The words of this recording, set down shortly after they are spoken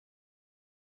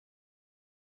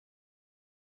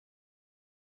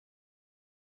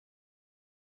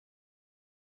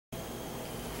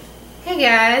Hey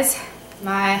guys,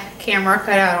 my camera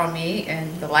cut out on me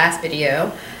in the last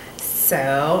video,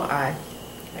 so I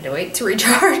had to wait to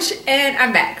recharge and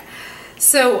I'm back.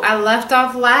 So I left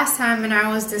off last time and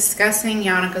I was discussing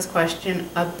Yannika's question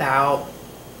about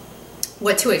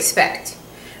what to expect,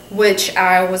 which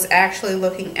I was actually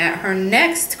looking at her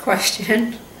next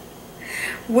question,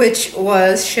 which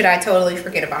was, should I totally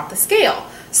forget about the scale?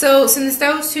 So since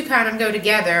those two kind of go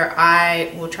together,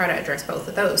 I will try to address both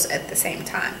of those at the same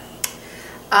time.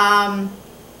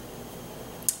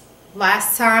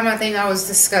 Last time I think I was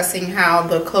discussing how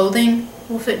the clothing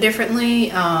will fit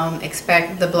differently.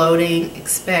 Expect the bloating,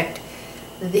 expect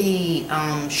the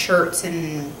shirts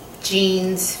and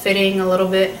jeans fitting a little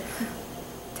bit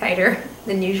tighter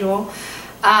than usual.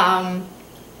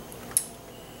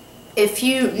 If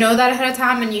you know that ahead of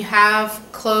time and you have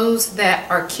clothes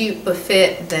that are cute but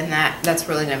fit, then that's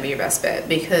really going to be your best bet,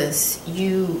 because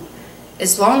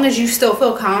as long as you still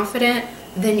feel confident,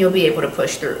 then you'll be able to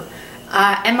push through.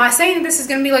 Am I saying this is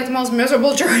going to be like the most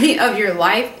miserable journey of your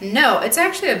life? No, it's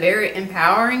actually a very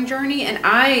empowering journey, and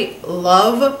I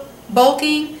love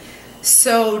bulking.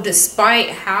 So despite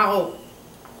how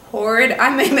horrid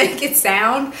I may make it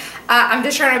sound, I'm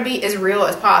just trying to be as real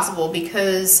as possible,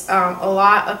 because a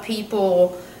lot of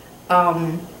people,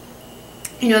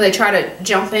 you know, they try to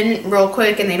jump in real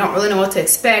quick and they don't really know what to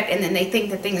expect, and then they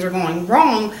think that things are going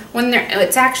wrong when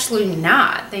it's actually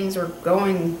not. Things are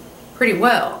going pretty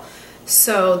well.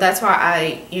 So that's why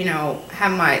I, you know,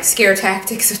 have my scare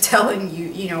tactics of telling you,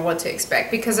 you know, what to expect,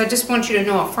 because I just want you to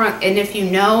know up front, and if you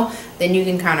know, then you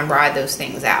can kind of ride those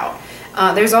things out.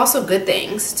 There's also good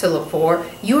things to look for.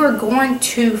 You are going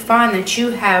to find that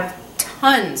you have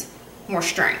tons more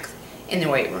strength in the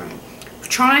weight room.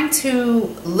 Trying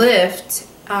to lift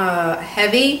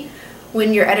heavy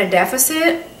when you're at a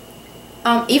deficit,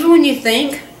 even when you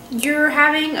think you're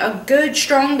having a good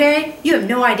strong day, you have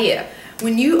no idea.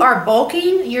 When you are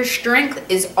bulking, your strength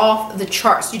is off the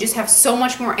charts. You just have so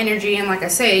much more energy, and like I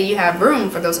say, you have room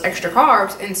for those extra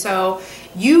carbs, and so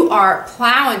you are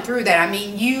plowing through that. I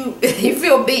mean, you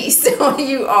feel beast when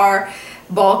you are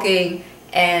bulking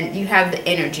and you have the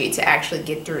energy to actually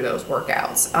get through those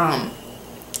workouts.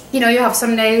 You know, you have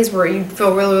some days where you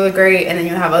feel really, really great, and then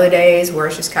you have other days where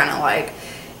it's just kind of like,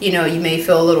 you know, you may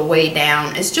feel a little weighed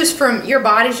down. It's just from your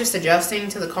body's just adjusting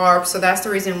to the carbs. So that's the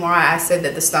reason why I said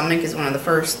that the stomach is one of the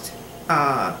first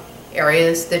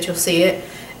areas that you'll see it,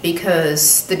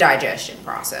 because the digestion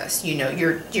process, you know,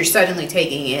 you're suddenly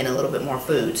taking in a little bit more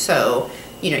food. So,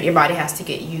 you know, your body has to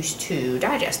get used to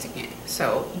digesting it.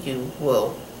 So you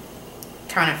will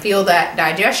kind of feel that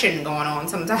digestion going on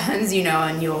sometimes, you know,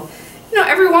 and you'll, you know,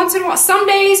 every once in a while, some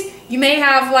days you may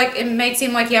have, like, it may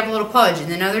seem like you have a little pudge, and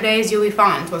then other days you'll be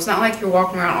fine. So it's not like you're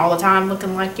walking around all the time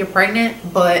looking like you're pregnant,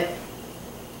 but,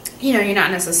 you know, you're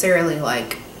not necessarily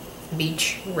like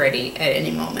beach ready at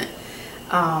any moment.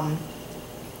 And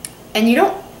you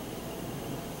don't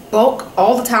bulk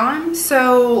all the time.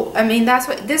 So, I mean, that's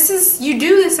what this is. You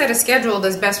do this at a schedule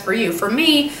that's best for you. For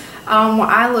me, when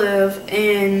I live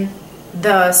in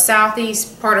the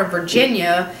southeast part of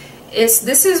Virginia,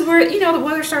 this is where, you know, the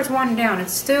weather starts winding down.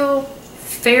 It's still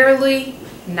fairly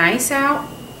nice out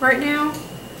right now,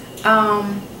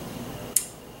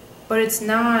 but it's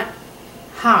not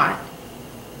hot,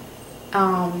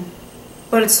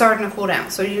 but it's starting to cool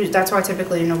down. So that's why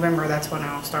typically in November, that's when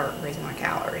I'll start raising my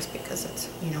calories, because it's,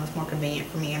 you know, it's more convenient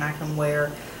for me, and I can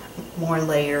wear more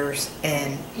layers,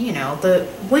 and, you know, the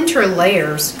winter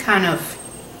layers kind of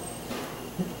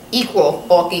equal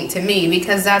bulking to me,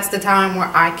 because that's the time where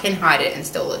I can hide it and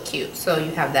still look cute. So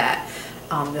you have that.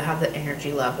 You'll have the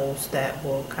energy levels that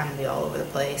will kind of be all over the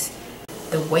place.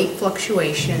 The weight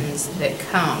fluctuations that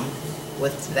come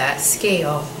with that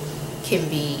scale can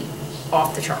be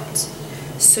off the charts.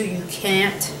 So you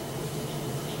can't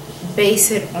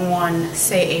base it on,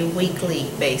 say, a weekly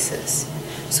basis.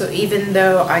 So even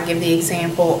though I give the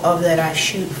example of that I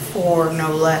shoot for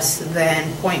no less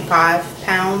than 0.5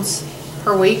 pounds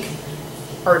per week,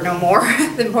 or no more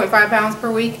than 0.5 pounds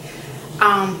per week,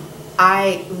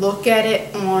 I look at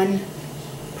it on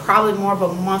probably more of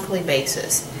a monthly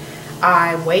basis.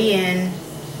 I weigh in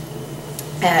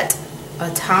at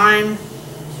a time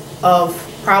of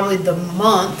probably the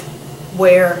month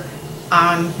where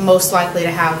I'm most likely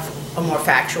to have a more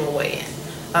factual weigh-in.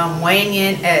 Weighing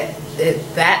in at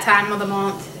that time of the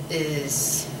month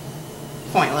is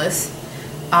pointless.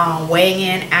 Weighing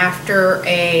in after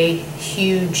a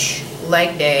huge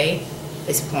leg day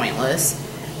is pointless.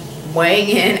 Weighing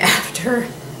in after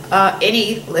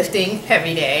any lifting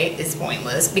heavy day is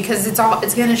pointless, because it's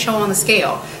going to show on the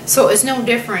scale. So it's no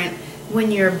different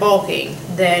when you're bulking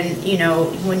than, you know,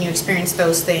 when you experience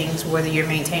those things, whether you're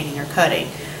maintaining or cutting.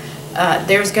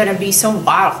 There's going to be some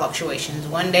wild fluctuations.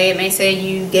 One day it may say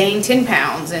you gain 10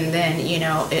 pounds, and then, you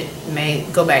know, it may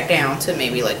go back down to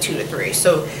maybe like 2 to 3.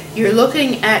 So you're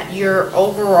looking at your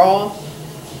overall,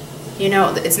 you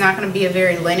know, it's not going to be a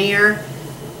very linear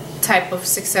type of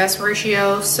success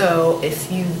ratio. So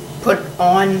if you put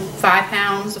on 5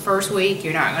 pounds the first week,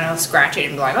 you're not going to scratch it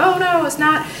and be like, oh no, it's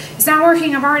not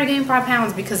working, I've already gained 5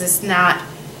 pounds, because it's not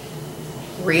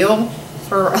real,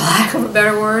 for a lack of a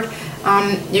better word.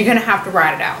 You're going to have to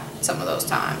ride it out some of those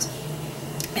times.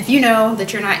 If you know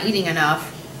that you're not eating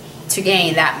enough to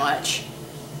gain that much,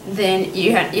 then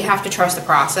you have to trust the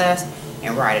process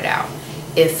and ride it out.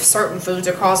 If certain foods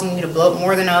are causing you to bloat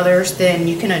more than others, then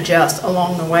you can adjust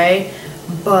along the way,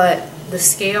 but the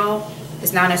scale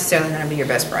is not necessarily going to be your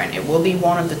best friend. It will be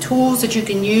one of the tools that you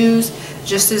can use,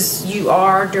 just as you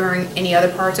are during any other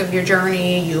parts of your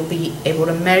journey. You'll be able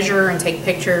to measure and take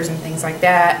pictures and things like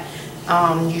that.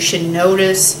 You should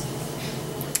notice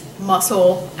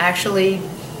muscle actually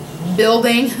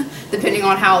building depending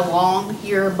on how long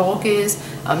your bulk is.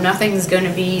 Nothing's going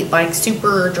to be like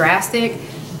super drastic,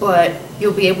 but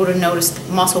you'll be able to notice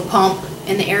muscle pump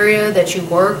in the area that you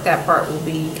work. That part will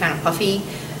be kind of puffy.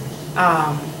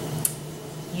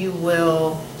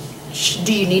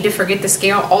 Do you need to forget the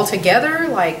scale altogether?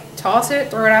 Like toss it,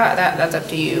 throw it out? That's up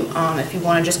to you. If you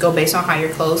want to just go based on how your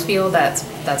clothes feel, that's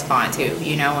fine too.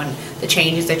 You know, and the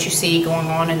changes that you see going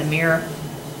on in the mirror,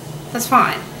 that's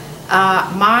fine.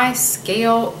 My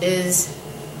scale is,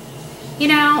 you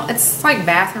know, it's like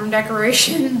bathroom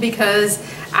decoration because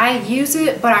I use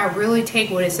it, but I really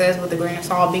take what it says with a grain of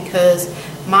salt, because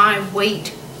my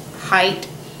weight, height,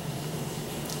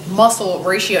 muscle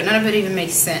ratio, none of it even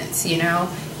makes sense, you know.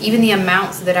 Even the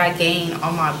amounts that I gain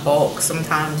on my bulk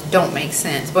sometimes don't make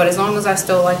sense. But as long as I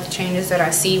still like the changes that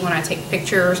I see when I take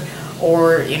pictures,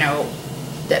 or, you know,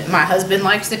 that my husband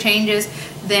likes the changes,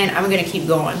 then I'm going to keep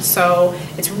going. So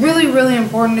it's really, really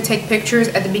important to take pictures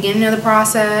at the beginning of the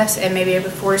process and maybe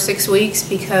every 4 to 6 weeks,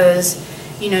 because,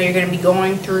 you know, you're going to be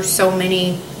going through so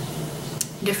many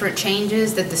different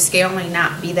changes that the scale may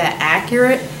not be that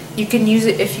accurate. You can use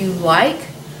it if you like,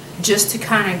 just to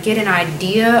kind of get an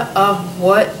idea of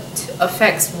what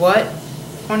affects what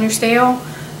on your scale,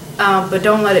 but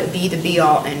don't let it be the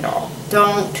be-all end-all.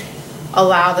 Don't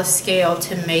allow the scale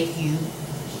to make you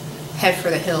head for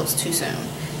the hills too soon,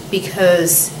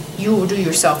 because you will do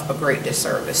yourself a great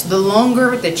disservice. The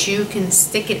longer that you can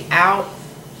stick it out,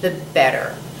 the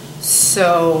better.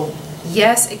 So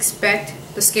yes, expect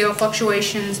the scale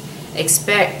fluctuations.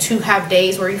 Expect to have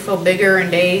days where you feel bigger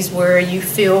and days where you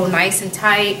feel nice and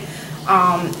tight.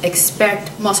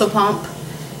 Expect muscle pump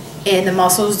in the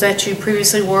muscles that you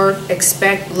previously worked.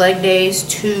 Expect leg days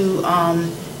to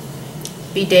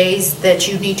be days that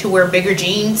you need to wear bigger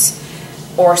jeans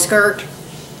or a skirt.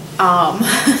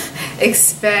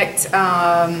 Expect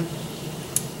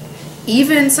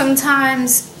even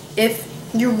sometimes if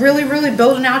you're really, really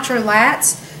building out your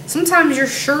lats, sometimes your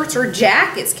shirts or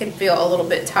jackets can feel a little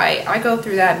bit tight. I go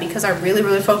through that because I really,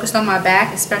 really focused on my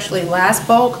back, especially last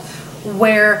bulk,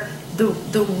 where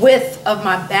the width of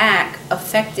my back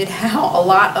affected how a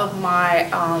lot of my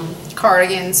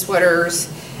cardigans, sweaters,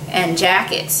 and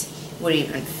jackets would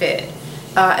even fit.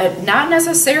 Not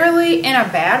necessarily in a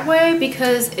bad way,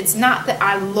 because it's not that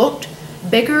I looked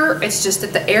bigger, it's just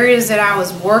that the areas that I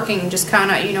was working just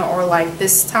kind of, you know, or like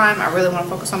this time I really want to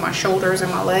focus on my shoulders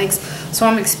and my legs, so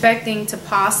I'm expecting to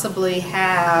possibly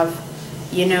have,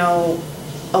 you know,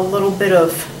 a little bit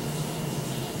of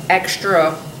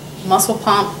extra muscle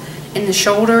pump in the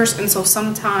shoulders, and so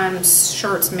sometimes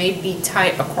shirts may be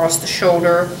tight across the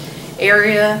shoulder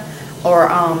area, or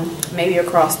maybe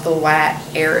across the lat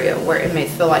area where it may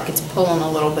feel like it's pulling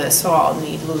a little bit, so I'll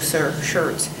need looser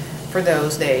shirts for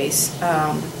those days.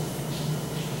 I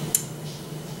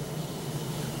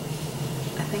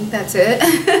think that's it.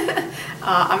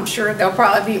 I'm sure there'll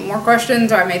probably be more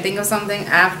questions, or I may think of something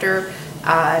after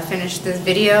I finish this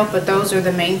video, but those are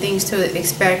the main things to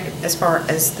expect as far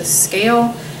as the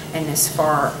scale and as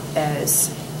far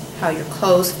as how your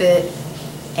clothes fit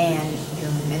and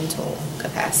your mental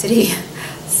capacity.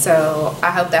 So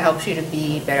I hope that helps you to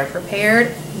be better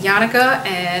prepared, Yannicka,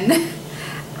 and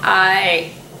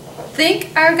I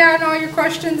think I've gotten all your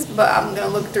questions, but I'm gonna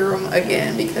look through them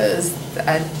again because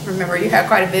I remember you had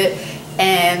quite a bit,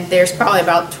 and there's probably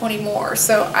about 20 more,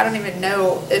 so I don't even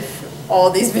know if all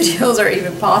these videos are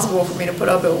even possible for me to put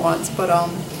up at once, but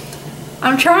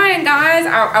I'm trying, guys.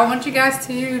 I want you guys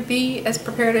to be as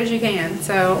prepared as you can.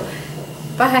 So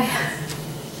bye.